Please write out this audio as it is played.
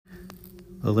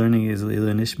The learning is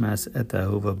Lila Nishmas Etta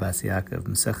Ahuva bas Yaakov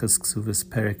Meseches Kesubos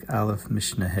Perek Aleph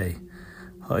Mishna Yomi.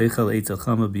 Ha'eichal eitz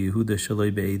alchama b'Yehuda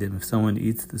shaloi be'edim. If someone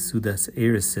eats the sudas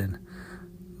erisin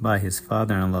by his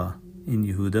father-in-law in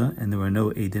Yehuda and there were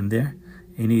no edim there,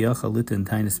 any yachal litin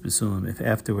tainis besulim. If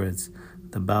afterwards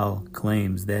the Baal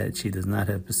claims that she does not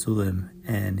have besulim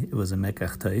and it was a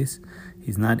mekach tais,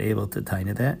 he's not able to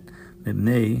taina that.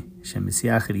 Mibnei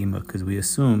shemisyachid ima, because we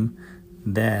assume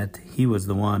that he was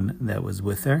the one that was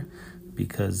with her,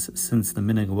 because since the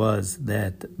minhag was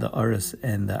that the aris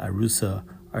and the arusa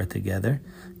are together,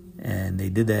 and they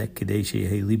did that kedei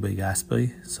sheyehei libay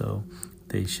gaspay, so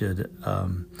they should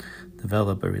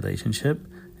develop a relationship,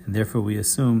 and therefore we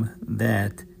assume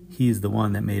that he is the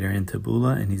one that made her into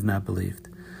bula, and he's not believed.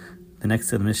 The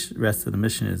next rest of the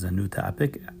mission is a new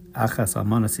topic: achas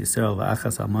almanas Yisrael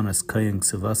v'achas almanas kayin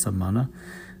ksuvas almana.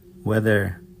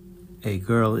 Whether a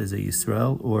girl is a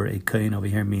Yisrael or a kayin over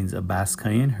here means a bas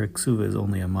kayin, her ksuva is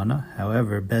only a mana.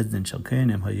 However, bezdin shel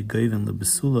kayinim hayugoyven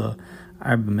lebesula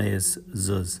arbameis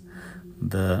zuz.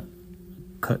 The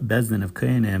bezdin of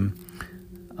kayinim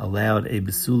allowed a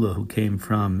besula who came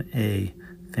from a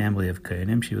family of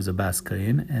kayinim. She was a bas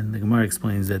kayin, and the Gemara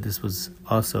explains that this was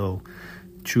also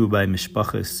true by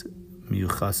mishpachas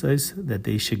miyuchasais, that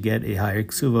they should get a higher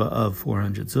ksuva of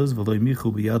 400 zuz, v'lo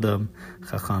ymichu b'yadam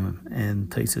chachamim. And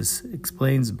Taisus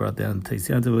explains, brought down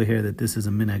Taisyantav over here, that this is a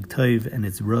minhag toiv, and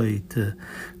it's right to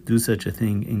do such a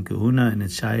thing in kahuna, and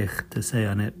it's shaykh to say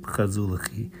on it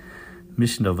chazulachi.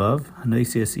 Mishna Vav,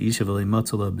 hanoisias isha v'lo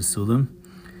matzala b'sulim.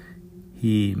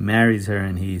 He marries her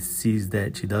and he sees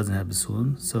that she doesn't have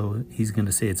besulim, so he's going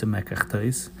to say it's a mekach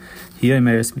tais.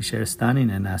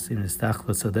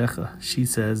 She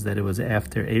says that it was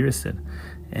after erisin,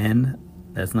 and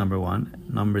that's number one.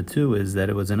 Number two is that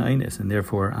it was an einis, and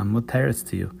therefore I'm mutaris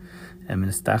to you. And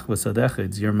it's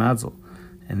your mazel,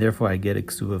 and therefore I get a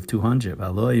ksuv of 200.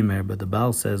 But the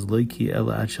Baal says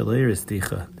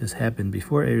this happened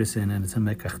before erisin, and it's a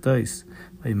mekach tais.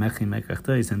 And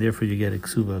therefore you get a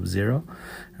ksuva of 0.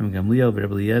 And Gamliel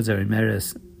Rebbe Eliezer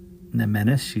Imeres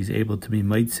Nemenes, she's able to be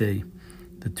Maitse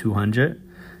the 200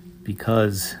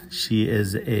 because she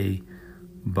is a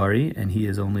Bari and he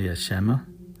is only a Shema.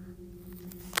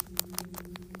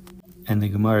 And the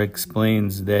Gemara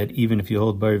explains that even if you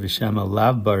hold Bari V'Shema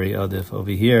Lav Bari Adif, over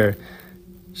here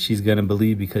she's going to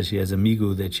believe because she has a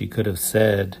migu that she could have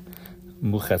said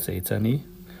Muchas Eitzani,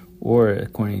 or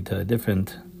according to a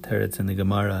different teretz in the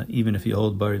Gemara, even if you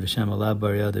hold Bari V'Shema Lav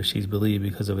Bari Adif, she's believed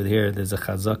because over here there's a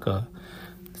chazaka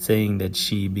saying that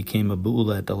she became a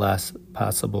bu'ula at the last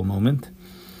possible moment,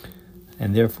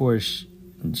 and therefore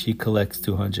she collects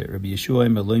 200. Rabbi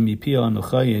Yeshua Meloimi Pia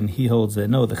Anuchayin, he holds that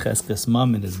no, the cheskas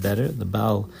mammon is better. The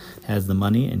Baal has the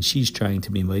money, and she's trying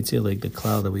to be moitzi, like the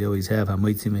cloud that we always have,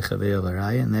 hamoitzi mechavei al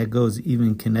haraya, and that goes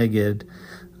even keneged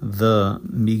the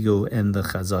migu and the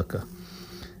chazaka.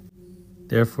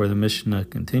 Therefore, the Mishnah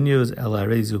continues, El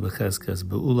arezu b'cheskas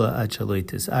be'ula ad shaloi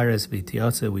tisares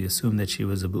v'tiatze. We assume that she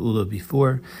was a be'ula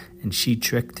before, and she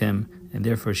tricked him, and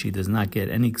therefore she does not get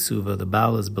any ksuva. The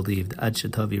Baal is believed ad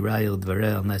shetavi raya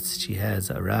l'dvareh, unless she has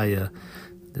a raya.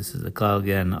 This is the klal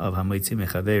again of hamoitzi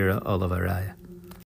mechaveira olav araya.